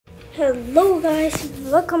Hello guys,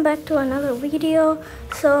 welcome back to another video.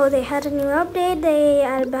 So they had a new update. They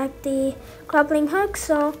added back the grappling hook,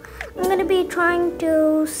 so I'm gonna be trying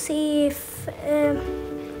to see if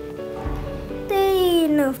they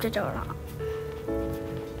nerfed it or not.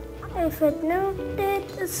 If it nerfed it,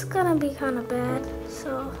 it's gonna be kind of bad.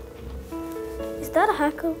 So is that a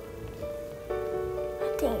hacker?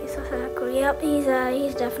 I think it's a hacker. Yep, he's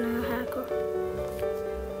definitely a hacker.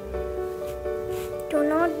 Do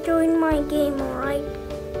not join my game, alright?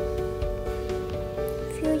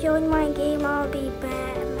 If you join my game, I'll be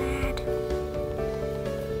mad.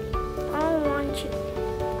 I don't want you,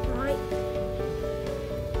 alright?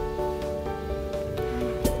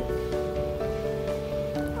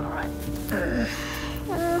 Alright.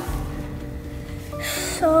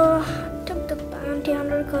 So, I took the bounty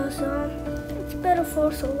hunter because it's better for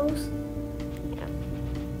solos.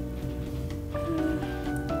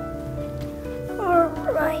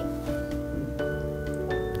 Alright.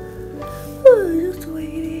 Just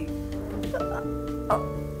waiting.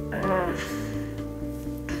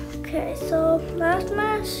 Okay, so last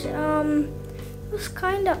match, it was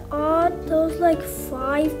kind of odd. There was like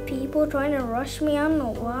 5 people trying to rush me. I don't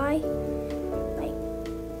know why. Like,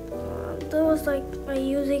 there was like a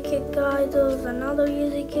UZ kick guy. There was another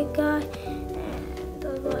UZ kick guy. And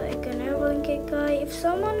there was like an airborne kick guy. If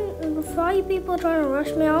 5 people trying to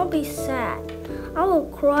rush me, I'll be sad. I will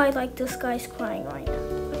cry like this guy's crying right now.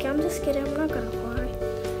 Okay, I'm just kidding. I'm not gonna cry.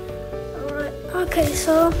 Alright. Okay,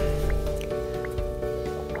 so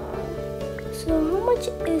how much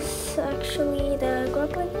is actually the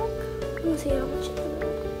grappling hook? Let me see how much it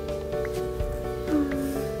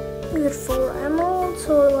is. Is it 4 emeralds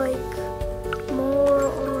or like more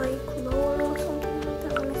or like lower or something like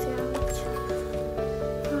that? Let me see how much.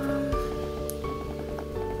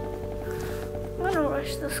 I'm gonna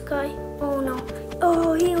rush this guy. Oh no.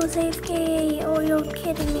 Oh, he was AFK. Oh, you're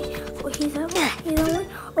kidding me. Oh, he's up. He's on.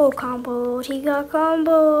 Oh, combo. He got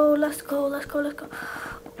combo. Let's go. Go.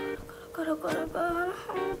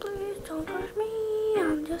 Oh, please don't rush me.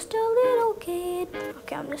 I'm just a little kid.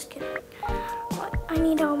 Okay, I'm just kidding. What? I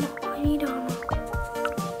need armor. Right. Oh,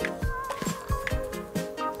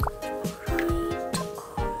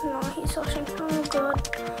 no, he's rushing. Oh, God.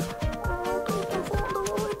 Oh, please don't fall.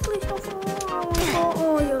 Please don't fall.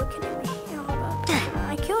 Oh, you're kidding me.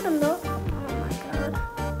 I killed him though. Oh my god.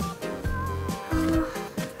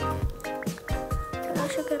 I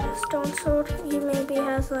should get a stone sword. He maybe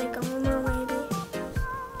has like armor, maybe.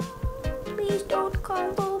 Please don't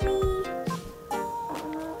combo me. Oh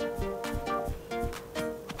no.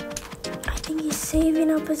 I think he's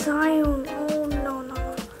saving up his iron. Oh no.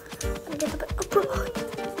 Let me get the bed.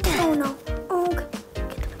 Oh no. Oh, okay.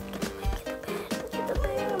 Get the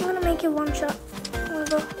bed. I'm gonna make it one shot. There we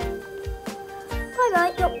go.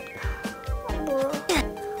 Bye, yo. Oh, bro.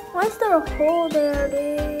 Why is there a hole there,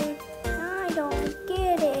 dude? I don't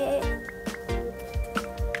get it.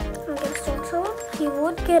 I guess so. He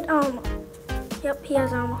would get armor. Yep, he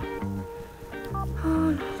has armor.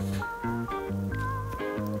 Oh no.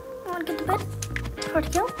 I want to get the bed. Try to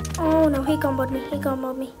kill. Oh no, he comboed me.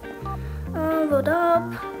 Load up.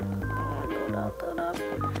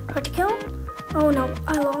 Try to kill. Oh no,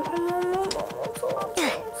 I won't.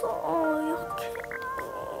 Oh, you're kidding me.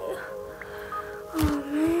 Oh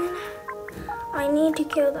man. I need to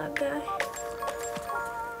kill that guy.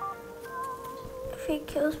 If he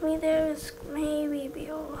kills me there, it's maybe be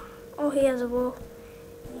over. Oh, he has a bow.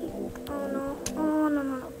 Oh no.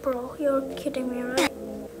 Bro, you're kidding me, right?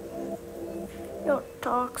 You're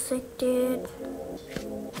toxic, dude.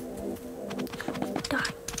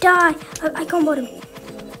 Die. I comboed him.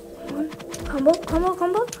 Combo.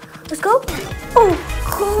 Let's go. Oh,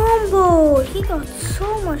 combo. He got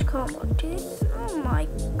so much combo, dude. Oh my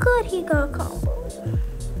god, he got combo.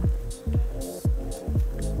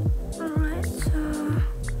 Alright, so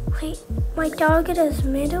wait, my target is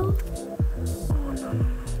middle. Oh no.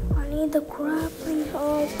 I need the grappling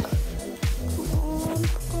hook.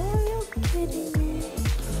 Come on, you're kidding me.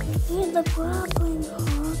 I need the grappling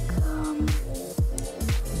hook.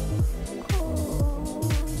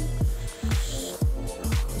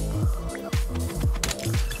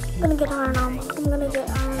 I'm gonna get iron armor.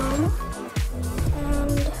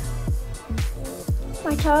 And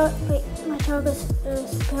my target is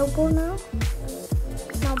purple now.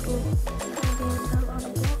 Not blue. There's a lot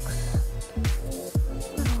of blocks.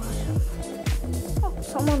 Oh,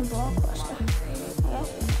 someone block rushed him.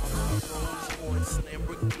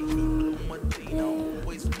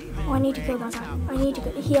 Oh, I need to kill that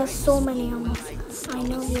guy. He has so many armor. I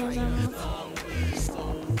know he has armor.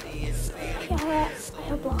 Yeah, I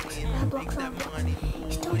have blocks. I have blocks.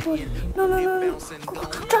 He's teleporting. No. Go.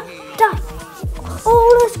 Die.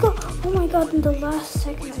 Oh, let's go. Oh my god, in the last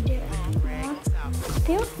second I did it. Come on.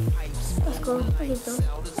 Spear. Let's go. I hate those.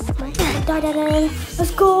 Die.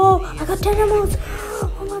 Let's go. I got 10 emeralds.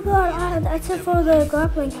 Oh my god. That's it for the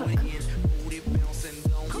grappling hook.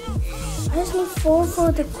 I just need 4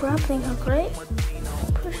 for the grappling hook, right?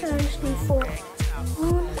 I'm pretty sure I just need 4.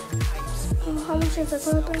 How much is the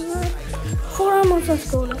grappling hook? 4 emeralds. Let's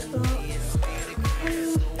go.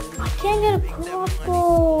 I can't get a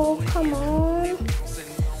crossbow. Come on.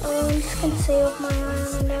 I'm just gonna save up my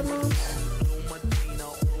iron and emeralds.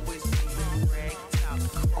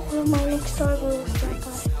 Oh, my next target is that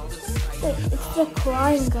guy. Wait, it's the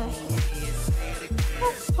crying guy.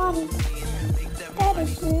 That's funny. That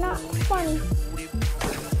is not funny.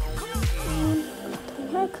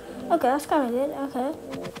 Okay, that's kind of good. Okay.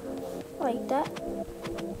 Like that.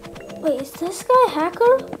 Wait, is this guy a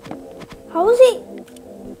hacker? How is he?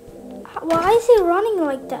 Why is he running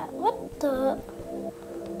like that? What the?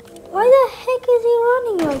 Why the heck is he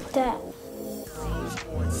running like that?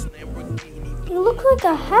 He looks like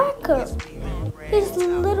a hacker. He's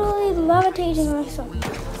literally levitating like something.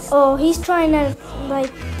 Oh, he's trying to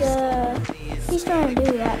he's trying to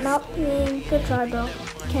do that. Nope. Good try, bro.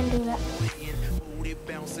 Can't do that.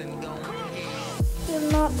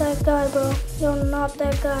 You're not that guy, bro. You're not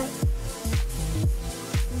that guy.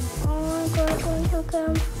 Oh, grappling hook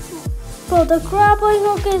him. Bro, the grappling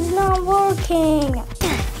hook is not working.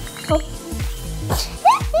 Oh,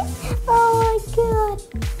 oh my god.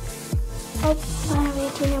 Oh, I have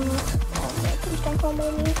 18 emeralds. Okay, please don't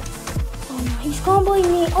combo me. Oh no, he's comboing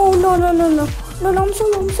me. Oh no. No, I'm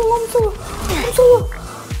solo.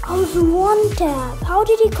 I was one tap. How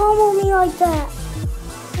did he combo me like that?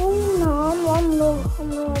 Oh no, I'm low. I'm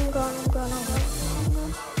gone.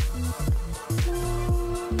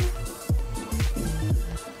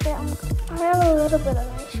 I have a little bit of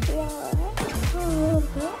HP, alright? A little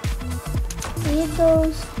bit. Need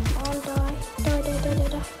those. I'll die.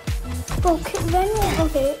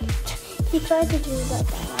 Okay. He tried to do that.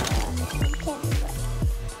 I can't do that.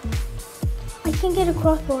 I can get a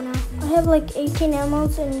crossbow now. I have like 18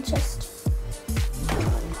 emeralds in chest.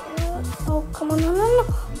 Oh, come on. No.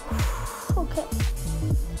 Okay.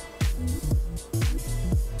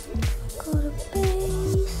 Go to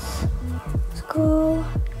base. Let's go.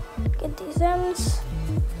 Get these M's.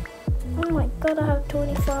 Oh my god, I have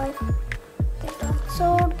 25. Get a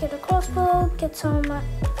sword, get a crossbow, get some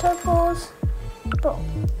turtles. Bro.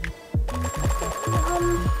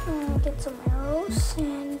 Get some arrows.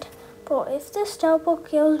 And bro, if this teleport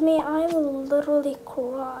kills me, I will literally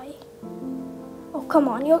cry. Oh, come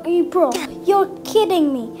on. Bro, you're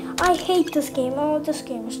kidding me. I hate this game. Oh, this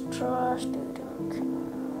game is trash, dude.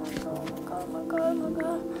 Oh my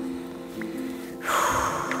god.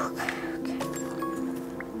 Okay.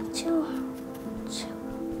 Chill. I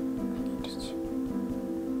need to chill.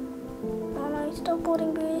 Oh no, he's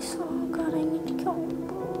teleporting base. Oh god, I need to kill him.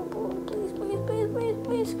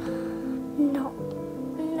 Please. No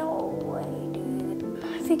way, dude.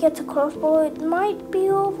 If he gets a crossbow, it might be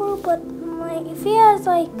over, but if he has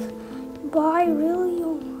oh my god.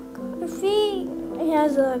 If he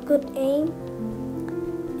has a good aim,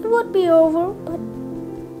 it would be over, but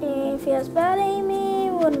if he has bad aim,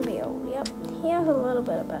 it wouldn't be over. Yep, he has a little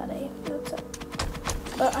bit of bad aim. That's it.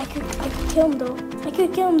 But I could kill him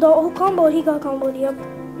though. Oh, comboed. He got comboed. Yep.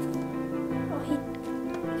 Oh,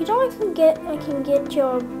 you know I can get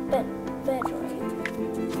your bed right.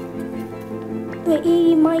 Wait,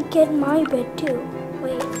 he might get my bed too.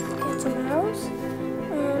 Wait, get some arrows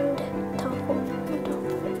and teleport.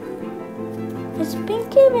 Is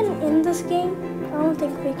Pink even in this game? I don't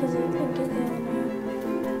think Pink is in there.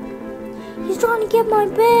 He's trying to get my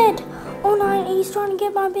bed. Oh no, he's trying to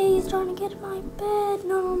get my bed.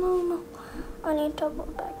 No. I need to go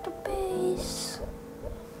back to base.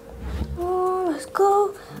 Oh, let's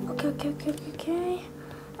go. Okay.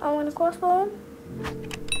 I want a crossbow.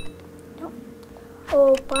 No.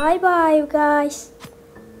 Oh, bye, guys.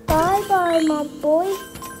 Bye, my boy.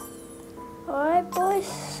 Alright, boys.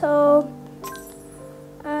 So,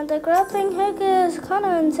 the grappling hook is kind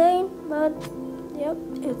of insane, but yep,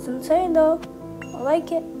 it's insane though. I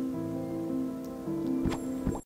like it.